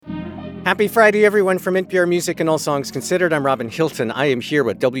Happy Friday, everyone, from NPR Music and All Songs Considered. I'm Robin Hilton. I am here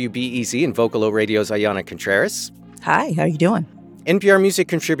with WBEZ and Vocalo Radio's Ayanna Contreras. Hi, how are you doing? NPR Music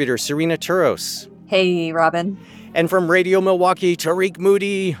contributor Serena Turos. Hey, Robin. And from Radio Milwaukee, Tariq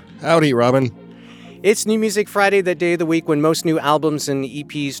Moody. Howdy, Robin. It's New Music Friday, that day of the week when most new albums and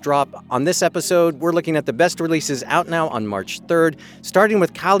EPs drop. On this episode, we're looking at the best releases out now on March 3rd, starting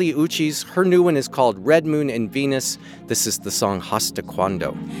with Kali Uchis. Her new one is called Red Moon and Venus. This is the song Hasta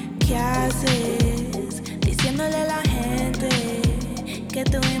Cuando. ¿Qué haces? Diciéndole a la gente que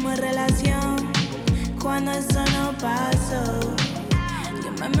tuvimos relación cuando eso no pasó.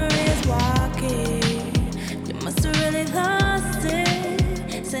 Your memory is walking. You must have really lost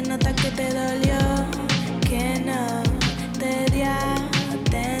it. Se nota que te dolió, que no te di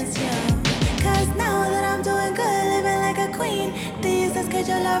atención. 'Cause now that I'm doing good, living like a queen, dices que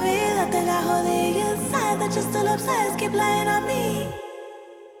yo la vida te la jodí. You said that you're still obsessed, keep lying on me.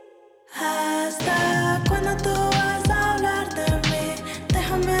 ¿Hasta cuándo tú vas a hablar de mí?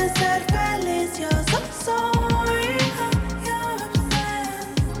 Déjame ser feliz, yo so sorry. You're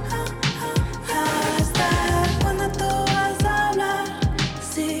obsessed. ¿Hasta cuándo tú vas a hablar?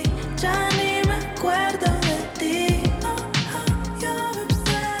 Si ya ni me acuerdo de ti. You're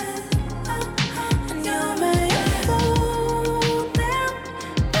obsessed. And you made a fool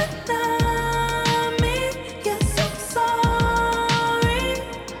without me. You're so sorry.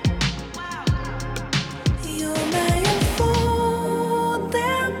 You made a fool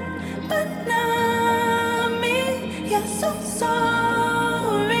them, but not me. You're so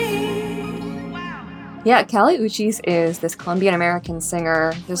sorry. Yeah, Kali Uchis is this Colombian-American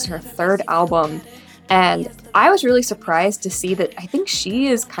singer. This is her third album. And I was really surprised to see that I think she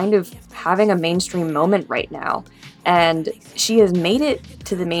is kind of having a mainstream moment right now. And she has made it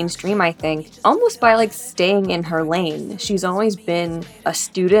to the mainstream, I think, almost by like staying in her lane. She's always been a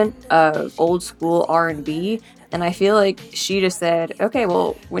student of old school R&B. And I feel like she just said, okay,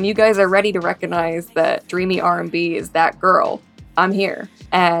 well, when you guys are ready to recognize that dreamy R&B is that girl, I'm here.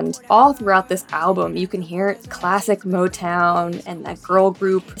 And all throughout this album, you can hear classic Motown and that girl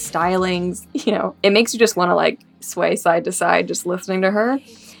group stylings. You know, it makes you just want to like sway side to side just listening to her.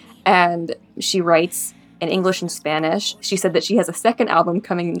 And she writes in English and Spanish. She said that she has a second album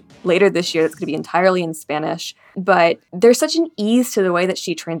coming later this year that's going to be entirely in Spanish. But there's such an ease to the way that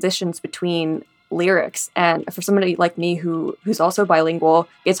she transitions between lyrics. And for somebody like me who's also bilingual,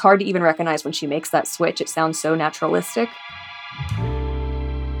 it's hard to even recognize when she makes that switch. It sounds so naturalistic.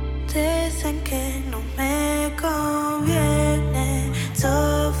 Dicen que no me conviene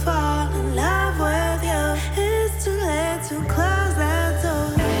to fall in love with you. It's too late to close that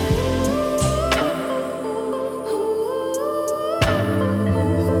door.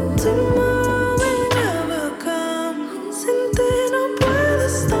 Tomorrow will never come. Sin ti no puedo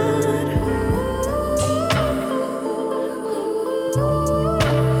estar.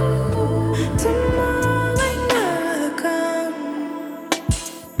 Tomorrow will never come.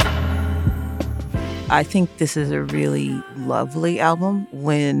 I think this is a really lovely album.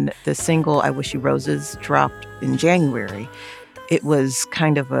 When the single I Wish You Roses dropped in January, it was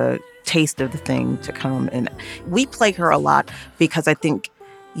kind of a taste of the thing to come. And we play her a lot because I think,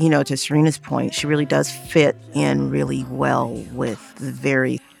 you know, to Serena's point, she really does fit in really well with the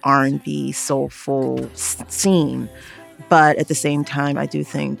very R&B, soulful scene. But at the same time, I do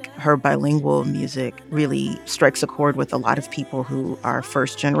think her bilingual music really strikes a chord with a lot of people who are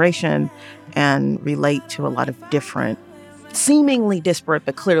first generation and relate to a lot of different, seemingly disparate,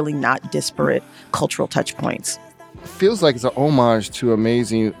 but clearly not disparate cultural touch points. Feels like it's an homage to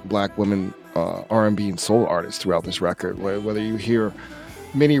amazing Black women R&B and soul artists throughout this record. Whether you hear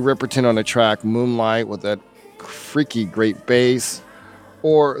Minnie Riperton on the track Moonlight with that freaky great bass,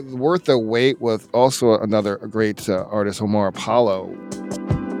 or Worth the Wait with also another great artist, Omar Apollo.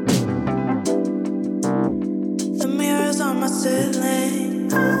 The mirrors on my ceiling,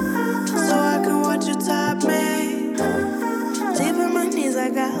 so I can watch you top me. Deep in my knees,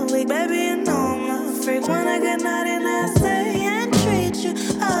 I got weak. Baby, you know I'm a freak. When I get naughty and I say and treat you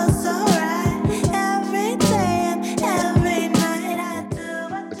oh so right. Every day and every night I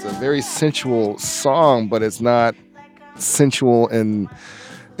do. It's a very sensual song, but it's not sensual in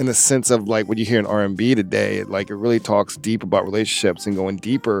the sense of like what you hear in R&B today. It really talks deep about relationships and going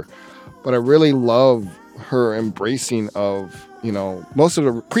deeper. But I really love her embracing of, you know, most of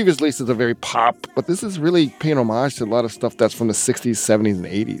the previous releases are very pop, but this is really paying homage to a lot of stuff that's from the 60s, 70s, and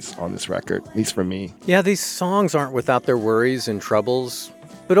 80s on this record, at least for me. Yeah, these songs aren't without their worries and troubles,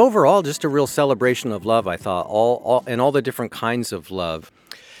 but overall just a real celebration of love, I thought, all and all the different kinds of love.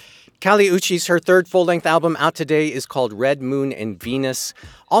 Kali Uchis, her third full-length album out today is called Red Moon and Venus.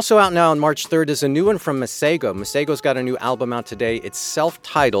 Also out now on March 3rd is a new one from Masego. Masego's got a new album out today. It's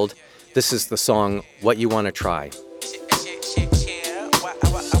self-titled. This is the song, What You Wanna Try.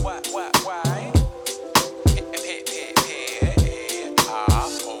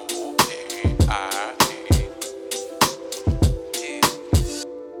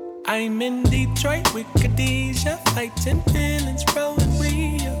 I'm in Detroit with Khadijah, fighting feelings, rolling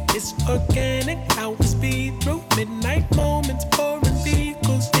real. It's organic, how we speed through midnight moments, pouring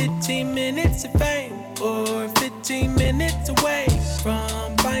vehicles. 15 minutes of fame, or 15 minutes away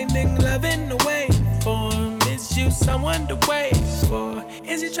from finding love in the way. For is you someone to wait for?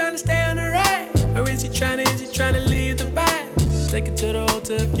 Is he trying to stay on the ride, or is he trying to leave the vibe? Take it to the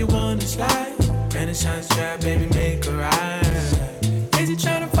altar if you wanna slide. Renaissance trap, baby, make a ride. Is he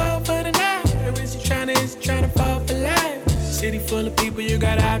trying to fall for the night? Or is he trying to fall for life? City full of people, you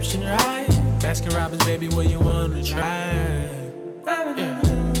got option, right? Baskin Robbins, baby, what you wanna try? Yeah.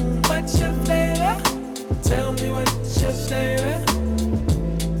 What's your flavor? Tell me what's your flavor?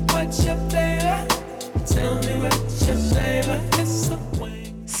 What's your flavor? Tell me what's your flavor? It's a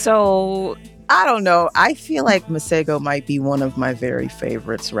wing. So, I don't know. I feel like Masego might be one of my very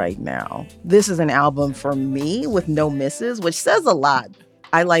favorites right now. This is an album for me with no misses, which says a lot.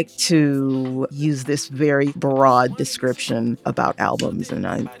 I like to use this very broad description about albums, and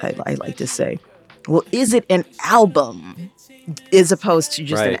I like to say, well, is it an album as opposed to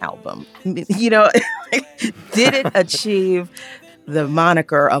just an album? You know, did it achieve the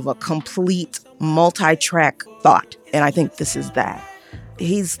moniker of a complete multi-track thought? And I think this is that.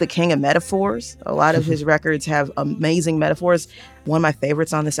 He's the king of metaphors. A lot of his records have amazing metaphors. One of my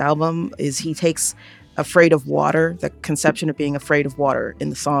favorites on this album is he takes Afraid of Water, the conception of being afraid of water in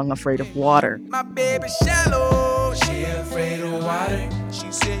the song Afraid of Water. My baby shallow, she afraid of water.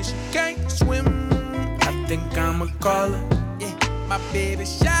 She says she can't swim. I think I'ma call her. Yeah, my baby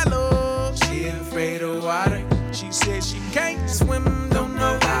shallow, she afraid of water. She says she can't swim. Don't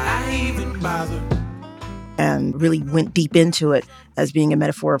know why I even bother. And really went deep into it as being a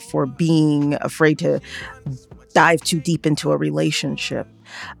metaphor for being afraid to dive too deep into a relationship.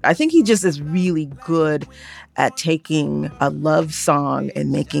 I think he just is really good at taking a love song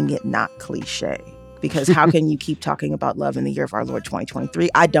and making it not cliche. Because how can you keep talking about love in the year of our Lord 2023?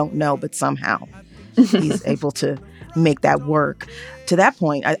 I don't know, but somehow he's able to make that work. To that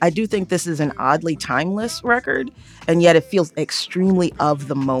point, I do think this is an oddly timeless record, and yet it feels extremely of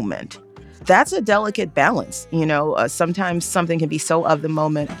the moment. That's a delicate balance. You know, sometimes something can be so of the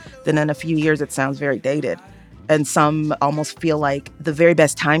moment, then in a few years it sounds very dated. And some almost feel like the very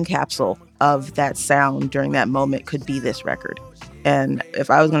best time capsule of that sound during that moment could be this record. And if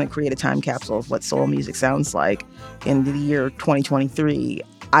I was going to create a time capsule of what soul music sounds like in the year 2023,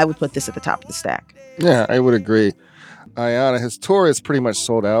 I would put this at the top of the stack. Yeah, I would agree. Ayana, his tour is pretty much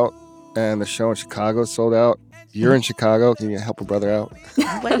sold out, and the show in Chicago is sold out. You're in Chicago. Can you help a brother out? You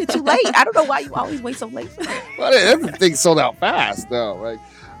waited too late. I don't know why you always wait so late for that. Well, everything sold out fast, though. Like,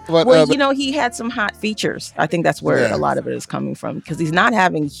 but, well, you know, he had some hot features. I think that's where a lot of it is coming from, because he's not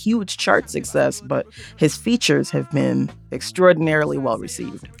having huge chart success, but his features have been extraordinarily well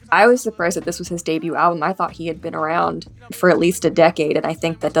received. I was surprised that this was his debut album. I thought he had been around for at least a decade, and I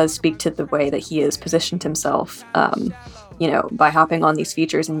think that does speak to the way that he has positioned himself, you know, by hopping on these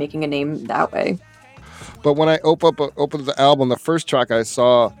features and making a name that way. But when I opened the album, the first track I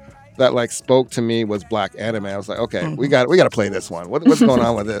saw that like spoke to me was Black Anime. I was like, okay, we got to play this one. What's going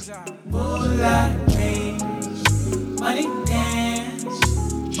on with this? Moonlight dreams, money dance,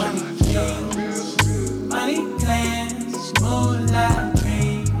 money dreams, money dance, moonlight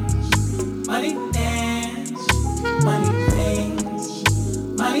dreams, money dance, money dreams,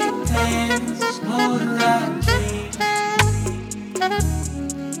 money dance, moonlight dreams.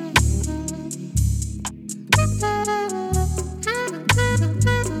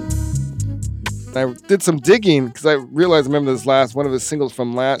 I did some digging because I realized, remember this one of his singles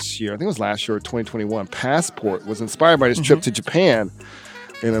from last year, I think it was last year or 2021, Passport, was inspired by his trip to Japan.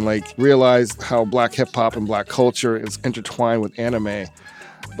 And then like realized how black hip hop and black culture is intertwined with anime.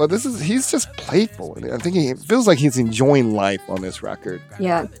 But he's just playful. I think it feels like he's enjoying life on this record.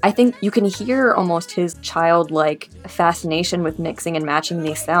 Yeah, I think you can hear almost his childlike fascination with mixing and matching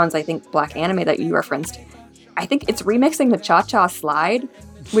these sounds. I think Black Anime that you referenced, I think it's remixing the Cha-Cha Slide,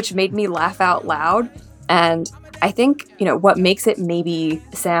 which made me laugh out loud. And I think, you know, what makes it maybe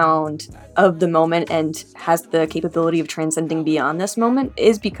sound of the moment and has the capability of transcending beyond this moment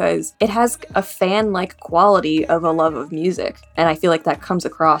is because it has a fan-like quality of a love of music. And I feel like that comes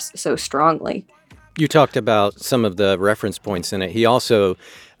across so strongly. You talked about some of the reference points in it. He also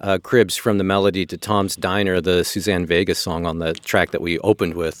cribs from the melody to Tom's Diner, the Suzanne Vega song on the track that we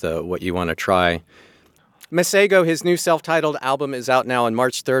opened with, What You Want to Try. Masego, his new self-titled album is out now on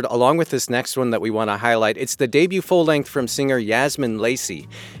March 3rd, along with this next one that we want to highlight. It's the debut full-length from singer Yasmin Lacey.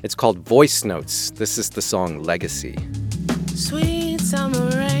 It's called Voice Notes. This is the song Legacy. Sweet summer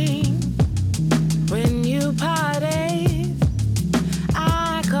rain, when you parted,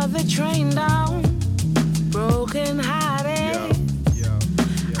 I caught the train down, broken hearted.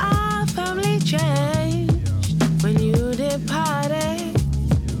 Our family changed when you departed.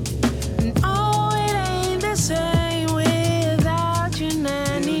 And oh, it ain't the same without you,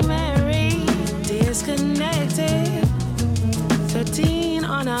 Nanny Mary. Disconnected, 13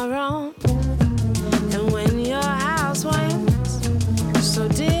 on our own. And when your house went, so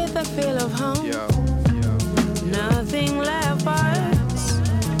did the feel of home. Nothing left but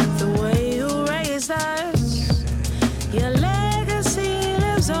the way you raised us. Your legacy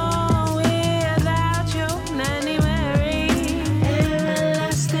lives on without you, Nanny Mary.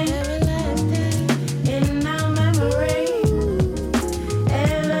 Everlasting, everlasting in our memory.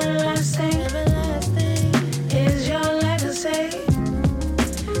 Everlasting, everlasting is your legacy.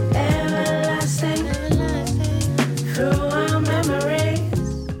 Everlasting, everlasting through our memories.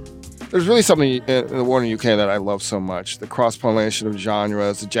 There's really something in the war in the UK that I love so much. The cross-pollination of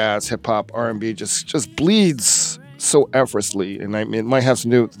genres, the jazz, hip-hop, R&B just bleeds so effortlessly. And I mean, it might have to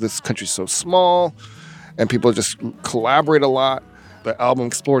do with this country's so small and people just collaborate a lot. The album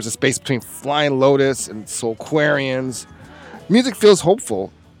explores the space between Flying Lotus and Soulquarians. Music feels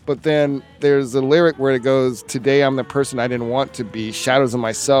hopeful, but then there's a lyric where it goes, "Today I'm the person I didn't want to be. Shadows of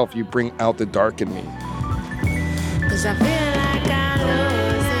myself, you bring out the dark in me." 'Cause I feel like I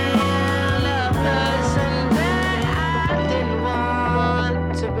was the person that I didn't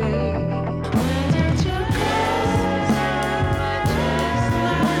want to be. When did you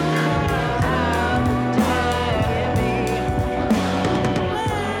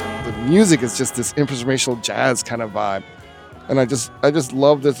The music is just this improvisational jazz kind of vibe. And I just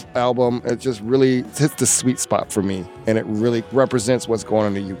love this album. It just really hits the sweet spot for me. And it really represents what's going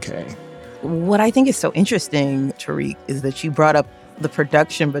on in the UK. What I think is so interesting, Tariq, is that you brought up the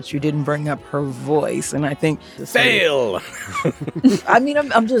production, but you didn't bring up her voice. And I think... Fail! I mean,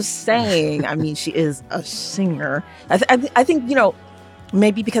 I'm just saying, I mean, she is a singer. I think, you know,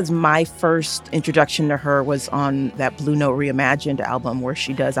 maybe because my first introduction to her was on that Blue Note Reimagined album where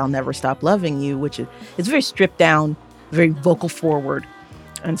she does I'll Never Stop Loving You, which is very stripped down, very vocal forward.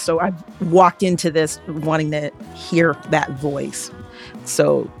 And so I walked into this wanting to hear that voice.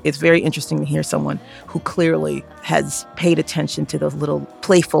 So it's very interesting to hear someone who clearly has paid attention to those little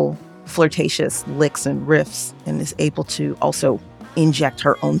playful, flirtatious licks and riffs and is able to also inject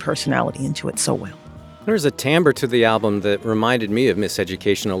her own personality into it so well. There's a timbre to the album that reminded me of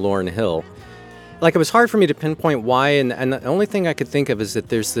Miseducational Lauryn Hill. Like, it was hard for me to pinpoint why, and the only thing I could think of is that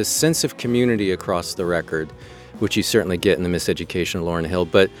there's this sense of community across the record, which you certainly get in the Miseducational Lauryn Hill,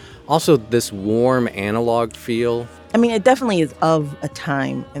 but also this warm analog feel. I mean, it definitely is of a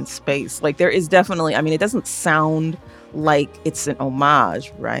time and space. Like, there is definitely, I mean, it doesn't sound like it's an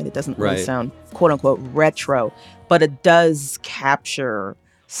homage, right? It doesn't really sound, quote unquote, retro, but it does capture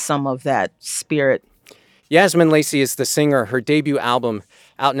some of that spirit. Yasmin Lacey is the singer. Her debut album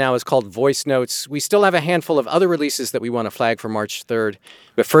out now is called Voice Notes. We still have a handful of other releases that we want to flag for March 3rd,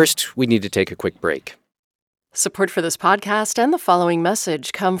 but first we need to take a quick break. Support for this podcast and the following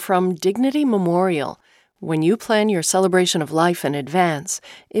message come from Dignity Memorial. When you plan your celebration of life in advance,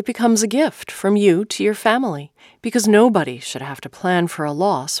 it becomes a gift from you to your family, because nobody should have to plan for a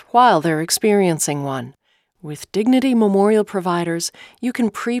loss while they're experiencing one. With Dignity Memorial providers, you can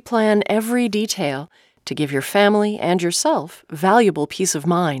pre-plan every detail to give your family and yourself valuable peace of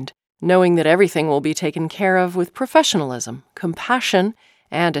mind, knowing that everything will be taken care of with professionalism, compassion,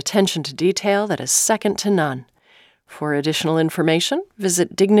 and attention to detail that is second to none. For additional information,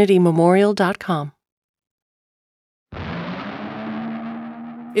 visit DignityMemorial.com.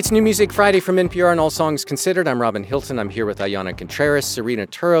 It's New Music Friday from NPR and All Songs Considered. I'm Robin Hilton. I'm here with Ayanna Contreras, Serena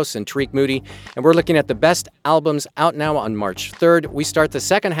Turos, and Tariq Moody, and we're looking at the best albums out now on March 3rd. We start the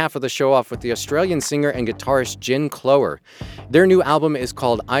second half of the show off with the Australian singer and guitarist Jen Cloher. Their new album is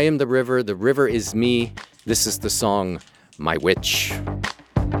called I Am the River Is Me. This is the song My Witch.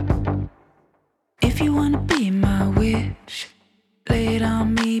 If you wanna be my witch, lay it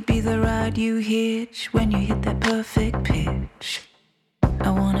on me, be the ride you hitch when you hit that perfect pitch. I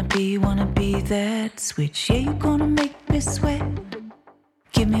wanna be that switch. Yeah, you gonna make me sweat.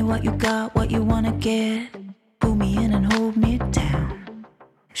 Give me what you got, what you wanna get. Pull me in and hold me down.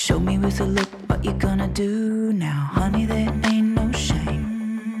 Show me with a look what you gonna do now. Honey, there ain't no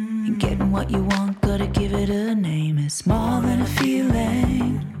shame. Knowing what you want, gotta give it a name. It's more than a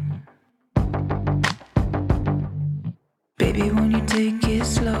feeling. Baby, won't you take it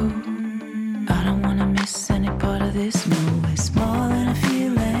slow? I don't wanna miss any part of this. No, it's more than a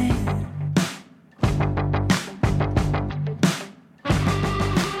feeling.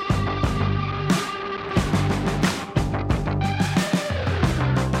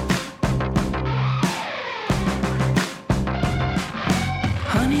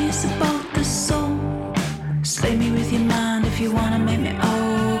 Honey, it's about the soul. Slay me with your mind if you wanna make me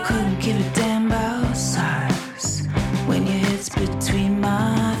old. Couldn't give a damn about size. When your head's between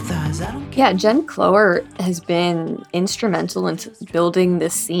my thighs, I don't care. Yeah, Jen Cloher has been instrumental in building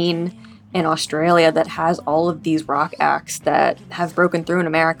this scene in Australia that has all of these rock acts that have broken through in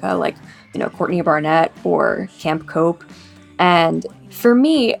America, like, Courtney Barnett or Camp Cope. And for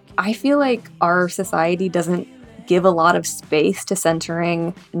me, I feel like our society doesn't give a lot of space to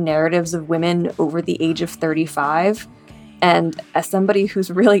centering narratives of women over the age of 35. And as somebody who's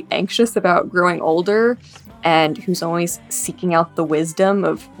really anxious about growing older and who's always seeking out the wisdom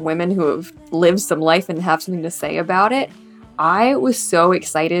of women who have lived some life and have something to say about it, I was so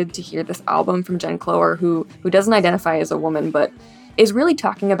excited to hear this album from Jen Cloher, who doesn't identify as a woman, but is really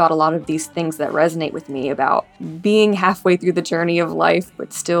talking about a lot of these things that resonate with me about being halfway through the journey of life,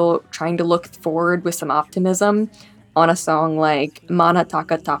 but still trying to look forward with some optimism on a song like Mana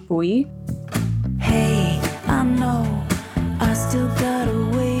Taka Tapui. Hey, I know I still got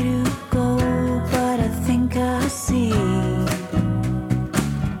a way to go, but I think I see.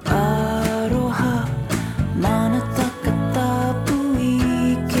 Aroha, mana taka tapui,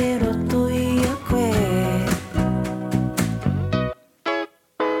 kero toia koe.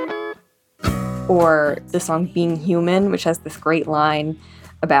 Or the song Being Human, which has this great line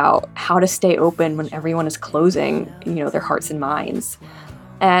about how to stay open when everyone is closing, their hearts and minds.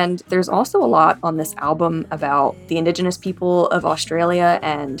 And there's also a lot on this album about the Indigenous people of Australia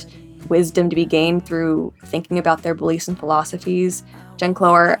and wisdom to be gained through thinking about their beliefs and philosophies. Jen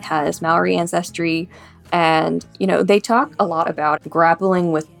Cloher has Maori ancestry, and, they talk a lot about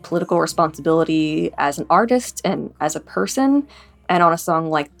grappling with political responsibility as an artist and as a person. And on a song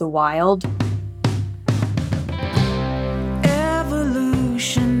like The Wild,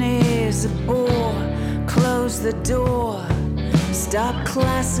 Evolution is a bore. Close the door. Stop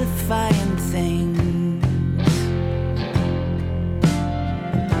classifying things.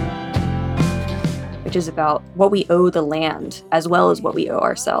 which is about what we owe the land as well as what we owe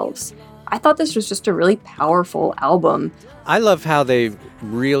ourselves. I thought this was just a really powerful album. I love how they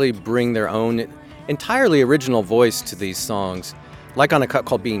really bring their own entirely original voice to these songs, like on a cut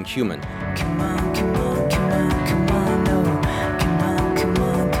called Being Human. Come on, come on, come on, come on, no. Come on, come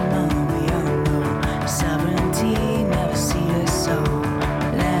on, come on, we all know. Sovereignty never see us so.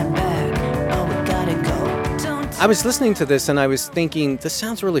 Land back, oh, we gotta go. Don't I was listening to this and I was thinking, this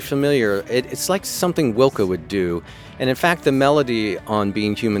sounds really familiar. It's like something Wilco would do. And in fact, the melody on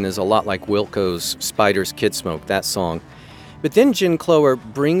Being Human is a lot like Wilco's Spider's Kid Smoke, that song. But then Jen Cloher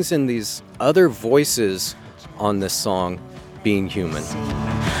brings in these other voices on this song, Being Human.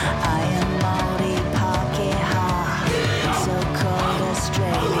 I am Maori Pakeha, so-called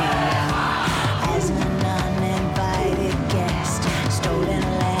Australia. As an uninvited guest, stolen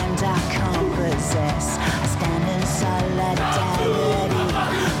land I can't possess. I stand in solidarity.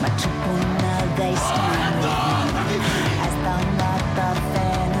 My people know they stand with me. As the mother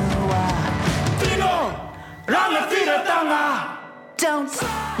Whenua. Don't.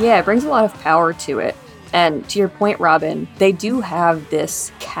 Yeah, it brings a lot of power to it. And to your point, Robin, they do have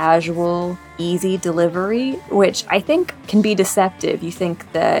this casual, easy delivery, which I think can be deceptive. You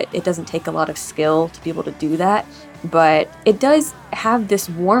think that it doesn't take a lot of skill to be able to do that, but it does have this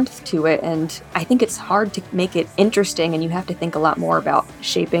warmth to it, and I think it's hard to make it interesting, and you have to think a lot more about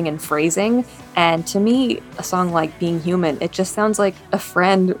shaping and phrasing. And to me, a song like Being Human, it just sounds like a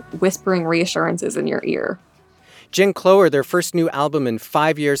friend whispering reassurances in your ear. Jen Cloher, their first new album in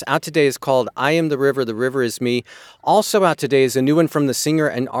 5 years, out today is called I Am the River Is Me. Also out today is a new one from the singer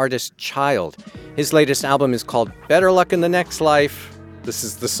and artist Child. His latest album is called Better Luck in the Next Life. This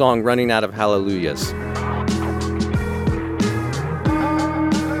is the song Running Out of Hallelujahs.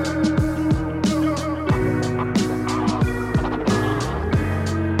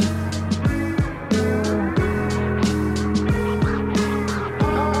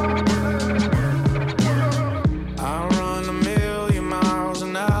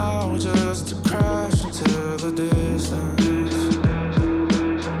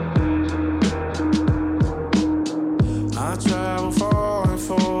 I travel far and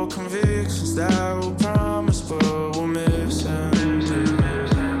for convictions that will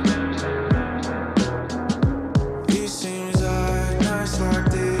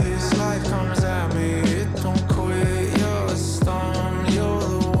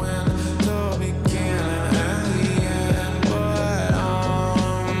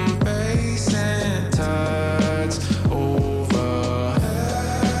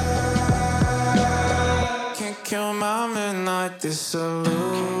like disillusions.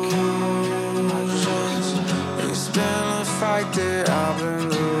 It's been a fight that I've been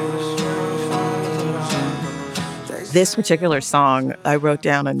losing. This particular song, I wrote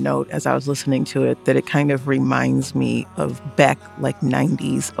down a note as I was listening to it that it kind of reminds me of Beck, like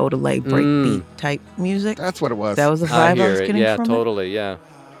 90s Odelay breakbeat type music. That's what it was. That was the vibe I I hear was it. getting Yeah, from totally. Yeah.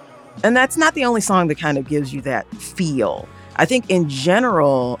 And that's not the only song that kind of gives you that feel. I think in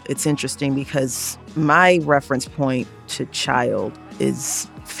general, it's interesting because my reference point to Child is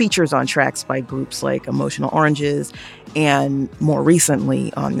features on tracks by groups like Emotional Oranges and more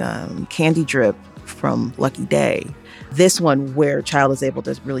recently on Candy Drip from Lucky Day. This one where Child is able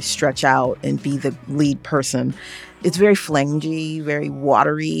to really stretch out and be the lead person. It's very flangy, very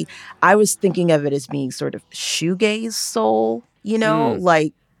watery. I was thinking of it as being sort of shoegaze soul, you know,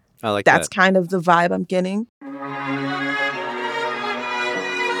 like I like that's that. kind of the vibe I'm getting.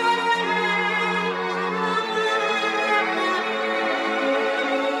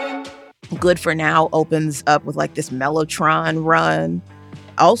 Good for Now opens up with like this Mellotron run.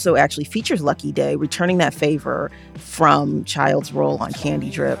 Also actually features Lucky Day, returning that favor from Child's role on Candy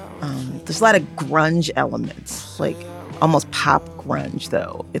Drip. There's a lot of grunge elements, like almost pop grunge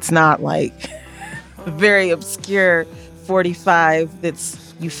though. It's not like very obscure 45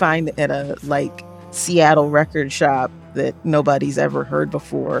 that's you find at a like Seattle record shop that nobody's ever heard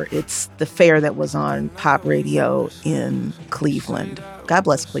before. It's the fare that was on pop radio in Cleveland. God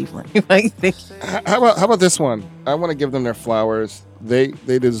bless Cleveland. How about this one? I want to give them their flowers. They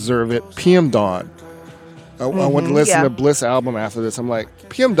deserve it. PM Dawn. I want to listen to Bliss album after this. I'm like,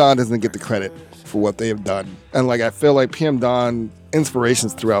 PM Dawn doesn't get the credit for what they have done. And like I feel like PM Dawn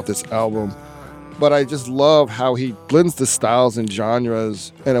inspirations throughout this album. But I just love how he blends the styles and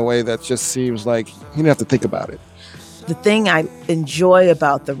genres in a way that just seems like you don't have to think about it. The thing I enjoy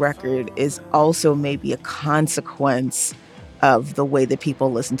about the record is also maybe a consequence of the way that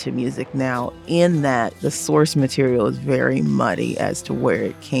people listen to music now, in that the source material is very muddy as to where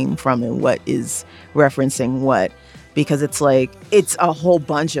it came from and what is referencing what, because it's like it's a whole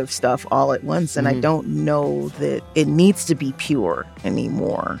bunch of stuff all at once, and I don't know that it needs to be pure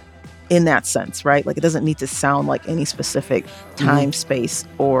anymore in that sense, right? Like it doesn't need to sound like any specific time, space,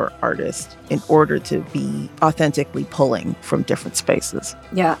 or artist in order to be authentically pulling from different spaces.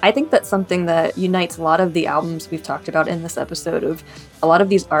 Yeah, I think that's something that unites a lot of the albums we've talked about in this episode. Of a lot of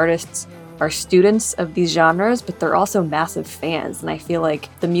these artists are students of these genres, but they're also massive fans. And I feel like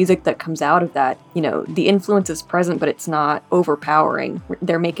the music that comes out of that, you know, the influence is present, but it's not overpowering.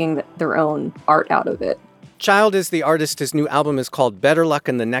 They're making their own art out of it. Child is the artist. His new album is called Better Luck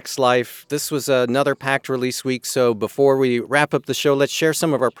in the Next Life. This was another packed release week, so before we wrap up the show, let's share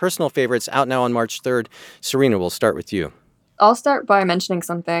some of our personal favorites out now on March 3rd. Serena, we'll start with you. I'll start by mentioning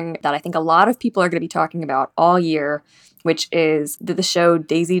something that I think a lot of people are going to be talking about all year, which is the show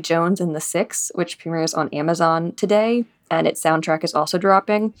Daisy Jones and the Six, which premieres on Amazon today, and its soundtrack is also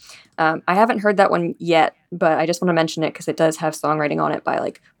dropping. I haven't heard that one yet, but I just want to mention it because it does have songwriting on it by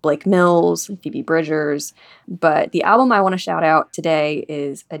like Blake Mills and Phoebe Bridgers. But the album I want to shout out today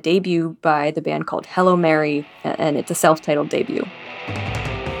is a debut by the band called Hello Mary, and it's a self-titled debut.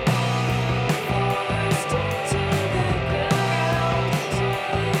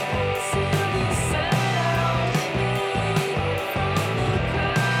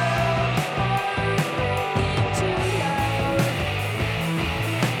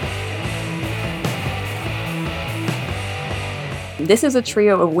 This is a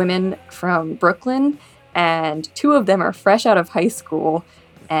trio of women from Brooklyn, and two of them are fresh out of high school,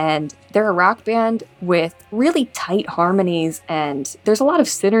 and they're a rock band with really tight harmonies, and there's a lot of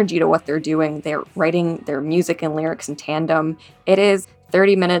synergy to what they're doing. They're writing their music and lyrics in tandem. It is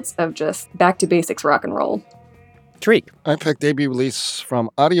 30 minutes of just back to basics rock and roll. Tariq. I picked debut release from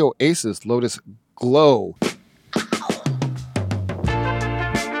Audio Aces, Lotus Glow.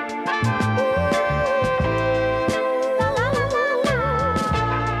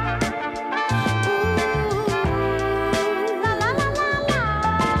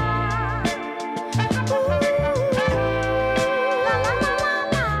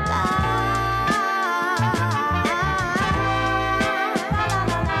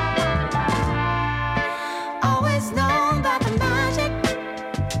 Always known about the magic.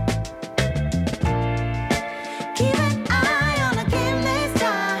 Keep an eye on the game this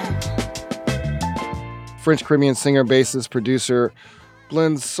time. French Caribbean singer, bassist, producer,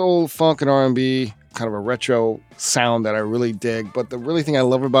 blends soul, funk, and R&B, kind of a retro sound that I really dig. But the really thing I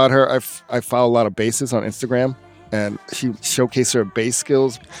love about her, I follow a lot of bassists on Instagram, and she showcases her bass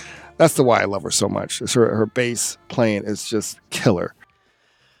skills. That's the why I love her so much. It's her bass playing is just killer.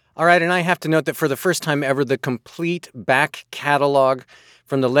 All right, and I have to note that for the first time ever, the complete back catalog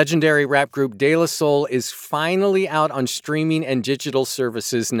from the legendary rap group De La Soul is finally out on streaming and digital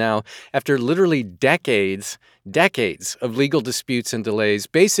services now after literally decades of legal disputes and delays.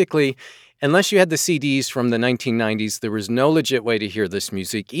 Basically, unless you had the CDs from the 1990s, there was no legit way to hear this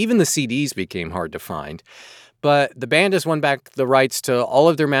music. Even the CDs became hard to find. But the band has won back the rights to all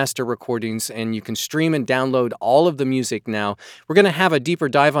of their master recordings, and you can stream and download all of the music now. We're going to have a deeper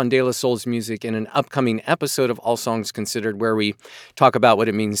dive on De La Soul's music in an upcoming episode of All Songs Considered, where we talk about what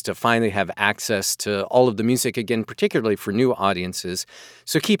it means to finally have access to all of the music again, particularly for new audiences.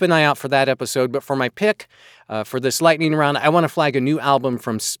 So keep an eye out for that episode. But for my pick for this lightning round, I want to flag a new album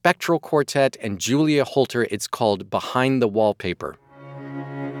from Spectral Quartet and Julia Holter. It's called Behind the Wallpaper.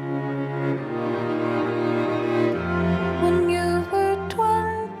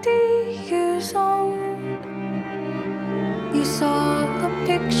 You saw a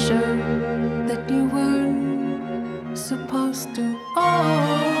picture that you weren't supposed to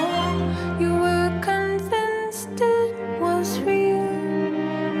own. You were convinced it was real.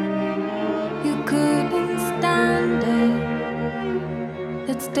 You couldn't stand it.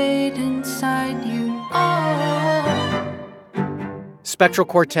 It stayed inside you. Spectral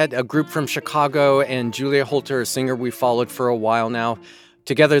Quartet, a group from Chicago, and Julia Holter, a singer we followed for a while now.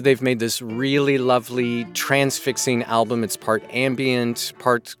 Together, they've made this really lovely, transfixing album. It's part ambient,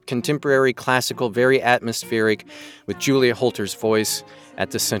 part contemporary, classical, very atmospheric, with Julia Holter's voice at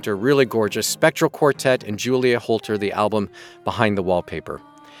the center. Really gorgeous. Spectral Quartet and Julia Holter, the album Behind the Wallpaper.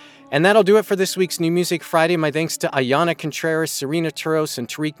 And that'll do it for this week's New Music Friday. My thanks to Ayana Contreras, Serena Turos, and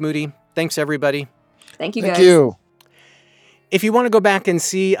Tariq Moody. Thanks, everybody. Thank you, guys. Thank you. If you want to go back and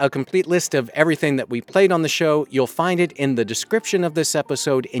see a complete list of everything that we played on the show, you'll find it in the description of this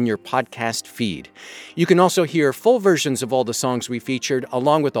episode in your podcast feed. You can also hear full versions of all the songs we featured,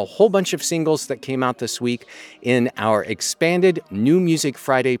 along with a whole bunch of singles that came out this week in our expanded New Music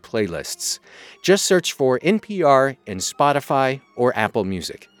Friday playlists. Just search for NPR in Spotify or Apple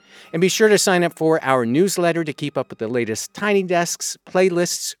Music. And be sure to sign up for our newsletter to keep up with the latest Tiny Desks,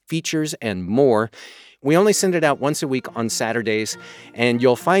 playlists, features, and more. We only send it out once a week on Saturdays, and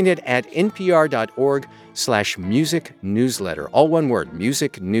you'll find it at npr.org/music newsletter. All one word,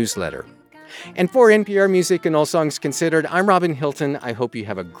 music newsletter. And for NPR Music and All Songs Considered, I'm Robin Hilton. I hope you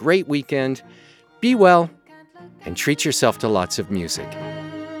have a great weekend. Be well, and treat yourself to lots of music.